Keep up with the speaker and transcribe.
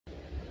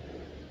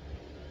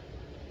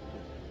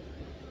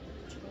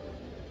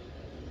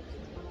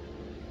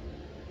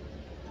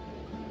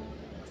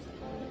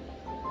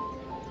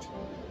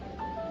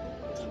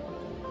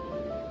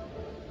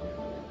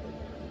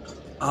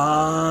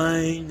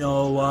I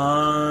know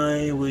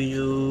I will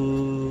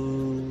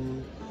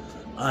you.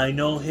 I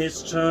know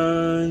his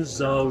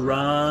turns are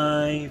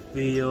right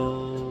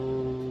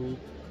field.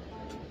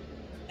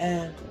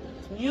 And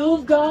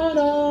you've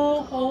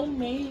gotta hold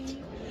me.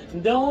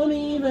 Don't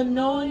even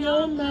know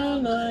your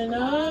man and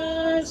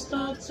I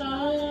start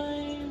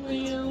time with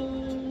you.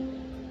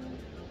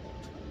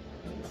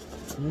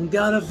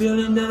 Got a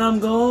feeling that I'm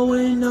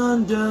going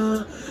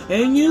under,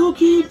 and you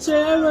keep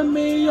tearing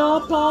me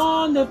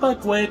apart. If I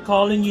quit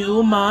calling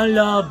you my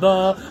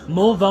lover,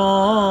 move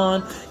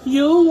on.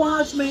 You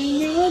watch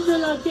me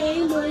until I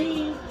can't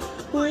breathe.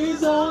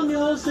 Please don't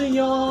you see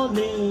on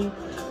me.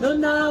 No,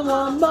 now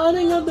I'm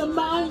running under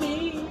my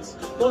knees.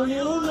 For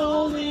you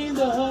don't need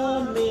to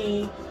hurt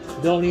me.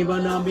 Don't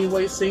even I'll be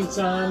wasting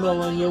time, but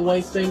when you're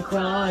wasting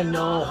crime,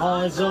 no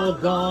hearts are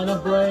gonna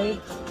break.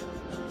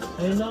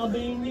 And I'll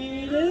be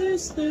needing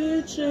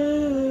stitches.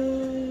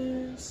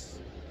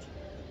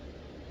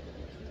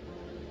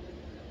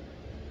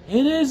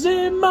 It is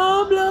in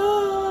my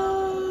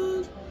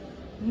blood.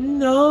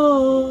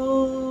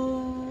 No.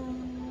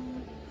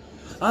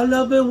 I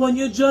love it when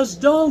you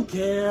just don't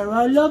care.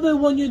 I love it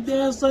when you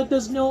dance like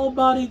there's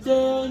nobody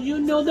there. You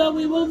know that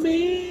we will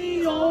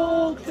be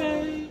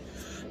okay.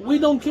 We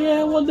don't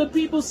care what the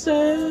people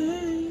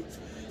say.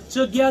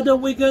 Together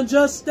we can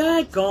just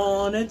stack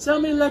on and tell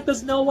me like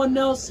there's no one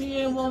else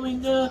here when we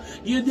know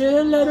you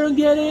didn't let her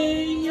get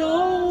in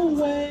your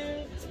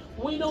way.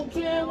 We don't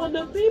care what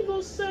the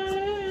people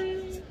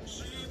say.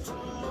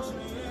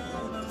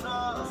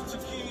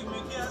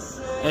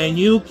 And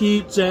you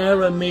keep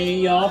tearing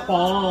me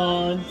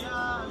apart.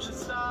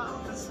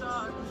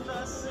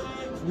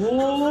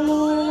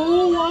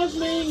 Ooh, watch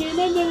me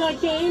even then I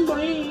can't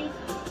breathe.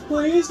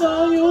 Please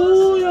don't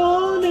you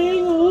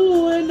yawning,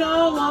 ooh, and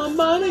now I'm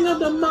running up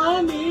to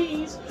my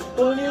knees.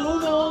 But you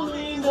don't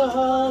need to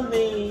hurt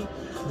me.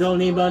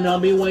 Don't even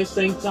I'll be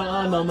wasting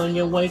time, and when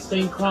you're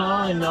wasting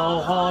crime, no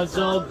hearts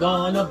are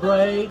gonna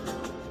break.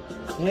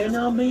 And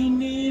I'll be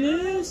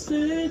needing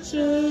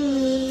stitches.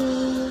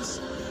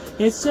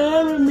 It's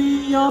tearing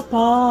me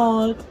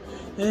apart,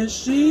 and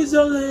she's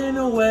pulling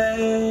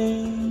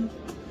away.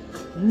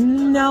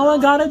 Now I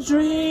gotta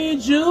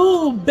treat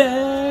you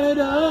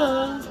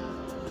better.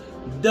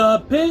 The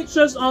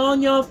pictures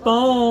on your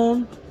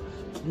phone,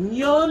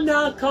 you're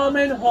not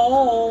coming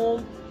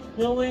home.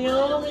 You'll be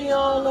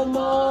all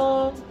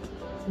alone.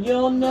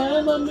 You'll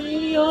never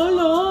be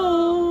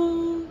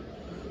alone.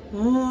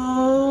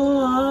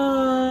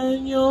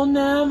 You'll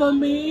never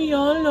be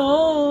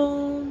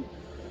alone.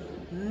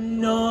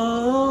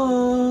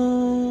 No.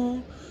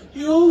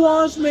 You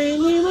watch me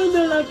even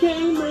till I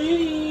can't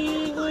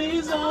breathe.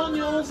 Please don't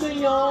you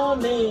see on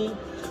me.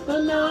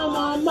 But now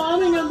I'm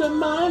running under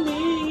my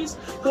knees.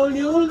 Cause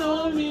you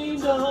don't need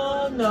to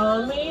hurt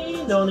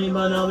me. Don't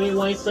even I'll be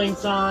wasting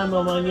time.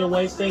 But when you're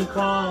wasting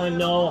crime,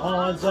 no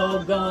hearts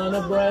are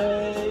gonna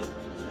break.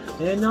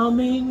 And I'll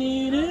be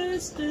needing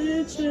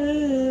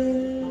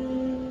stitches.